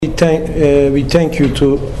we thank you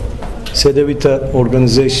to Cedevita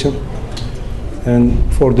organization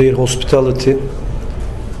and for their hospitality,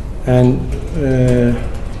 and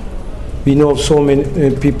we know so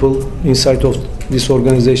many people inside of this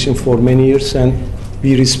organization for many years, and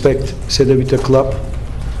we respect Cedevita Club,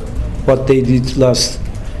 what they did last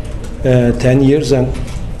 10 years, and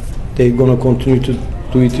they're gonna continue to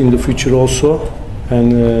do it in the future also.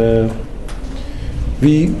 And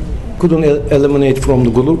we couldn't eliminate from the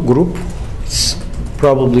group.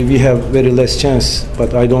 Probably we have very less chance,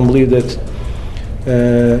 but I don't believe that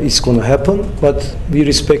it's gonna happen. But we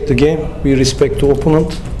respect the game, we respect the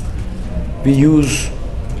opponent. We use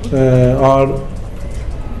our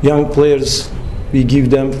young players, we give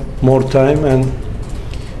them more time, and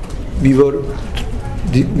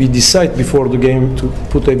we decide before the game to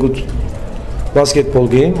put a good basketball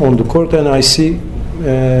game on the court, and I see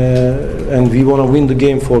and we want to win the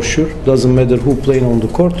game for sure. Doesn't matter who playing on the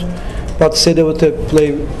court, but Cedevita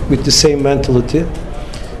play with the same mentality,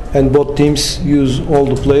 and both teams use all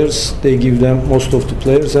the players. They give them most of the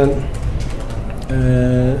players, and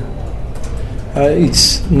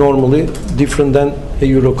it's normally different than a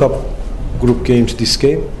Euro Cup group games, this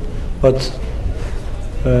game, but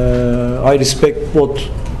I respect both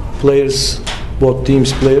players, both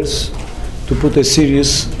teams players, to put a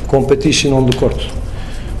serious competition on the court.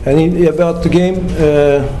 And about the game,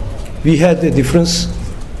 we had a difference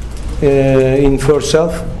in first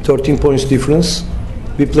half, 13 points difference.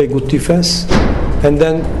 We play good defense, and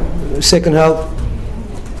then second half,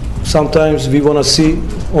 sometimes we want to see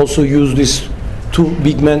also use these two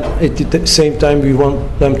big men at the same time. We want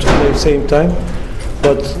them to play at the same time,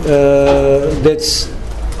 but that's,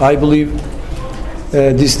 I believe,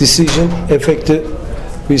 this decision affected.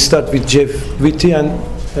 We start with Jeff Whitty and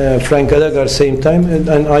Frank Gallagher same time,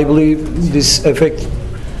 and I believe this affect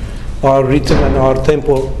our rhythm and our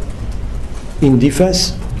tempo in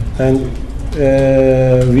defense, and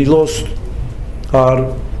we lost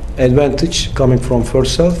our advantage coming from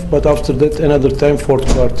first half. But after that, another time, fourth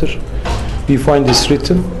quarter, we find this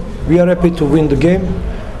rhythm. We are happy to win the game,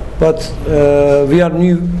 but we are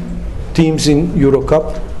new teams in Euro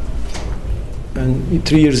Cup. And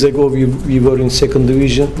 3 years ago we were in second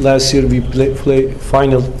division. Last year we play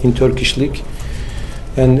final in Turkish league,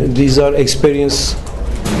 and these are experience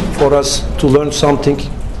for us to learn something,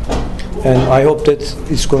 and I hope that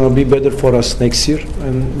it's going to be better for us next year.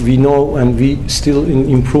 And we know, and we still in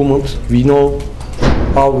improvement, we know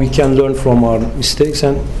how we can learn from our mistakes,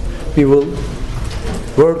 and we will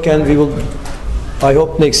work, and we will, I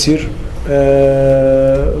hope next year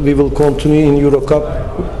we will continue in Euro Cup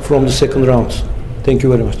from the second round. Thank you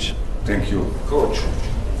very much. Thank you, Coach.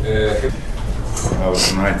 Our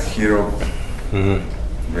tonight hero.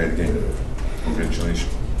 Great game. Congratulations.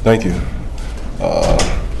 Thank you.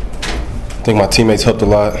 I think my teammates helped a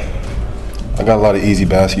lot. I got a lot of easy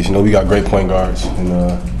baskets. You know, we got great point guards, and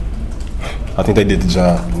I think they did the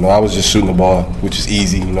job. You know, I was just shooting the ball, which is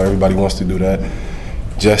easy. You know, everybody wants to do that.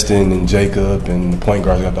 Justin and Jacob and the point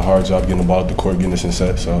guards got the hard job getting the ball up the court, getting us in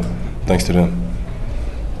set. So, thanks to them.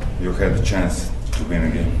 You had the chance to win a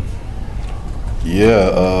game.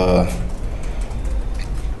 Yeah,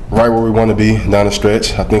 right where we want to be down the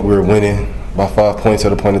stretch. I think we were winning by 5 points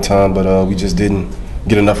at a point in time, but we just didn't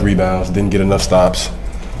get enough rebounds, didn't get enough stops.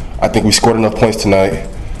 I think we scored enough points tonight,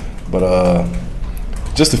 but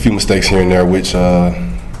just a few mistakes here and there, which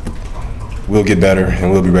we'll get better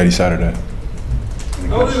and we'll be ready Saturday.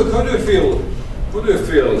 How do you feel? What do you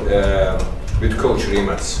feel with Coach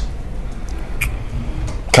Rimac?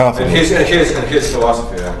 Confident. And his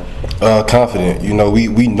philosophy. Confident. You know,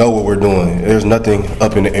 we know what we're doing. There's nothing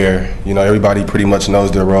up in the air. You know, everybody pretty much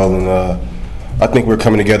knows their role, and I think we're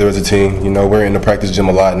coming together as a team. You know, we're in the practice gym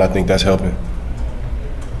a lot, and I think that's helping.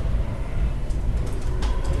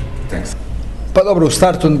 Thanks. Pa dobro, u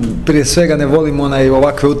startu prije svega ne volimo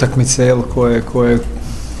ovakve utakmice, jel, koje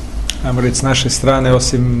ajmo reći s naše strane,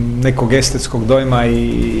 osim nekog estetskog dojma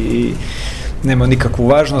i nema nikakvu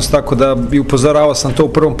važnost, tako da i upozoravao sam to. U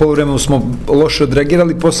prvom poluvremenu smo loše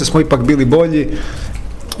odreagirali, poslije smo ipak bili bolji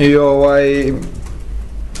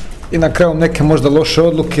i na kraju neke možda loše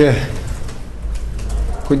odluke,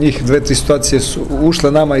 kod njih 2-3 situacije su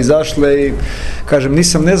ušle, nama izašle, i kažem,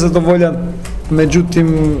 nisam nezadovoljan,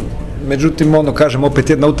 međutim ono, kažem, opet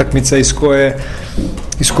jedna utakmica iz koje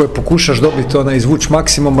pokušaš dobiti izvući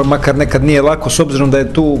maksimum, makar nekad nije lako, s obzirom da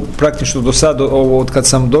je tu praktično do sada, od kad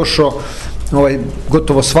sam došao,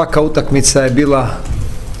 gotovo svaka utakmica je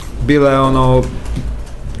bila je ono,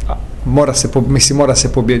 mora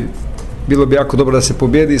se pobijediti. Bilo bi jako dobro da se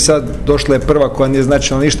pobjedi, i sad došla je prva koja nije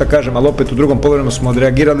značila ništa, kažem, ali opet u drugom poluvremenu smo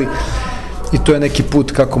odreagirali i to je neki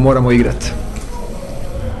put kako moramo igrati.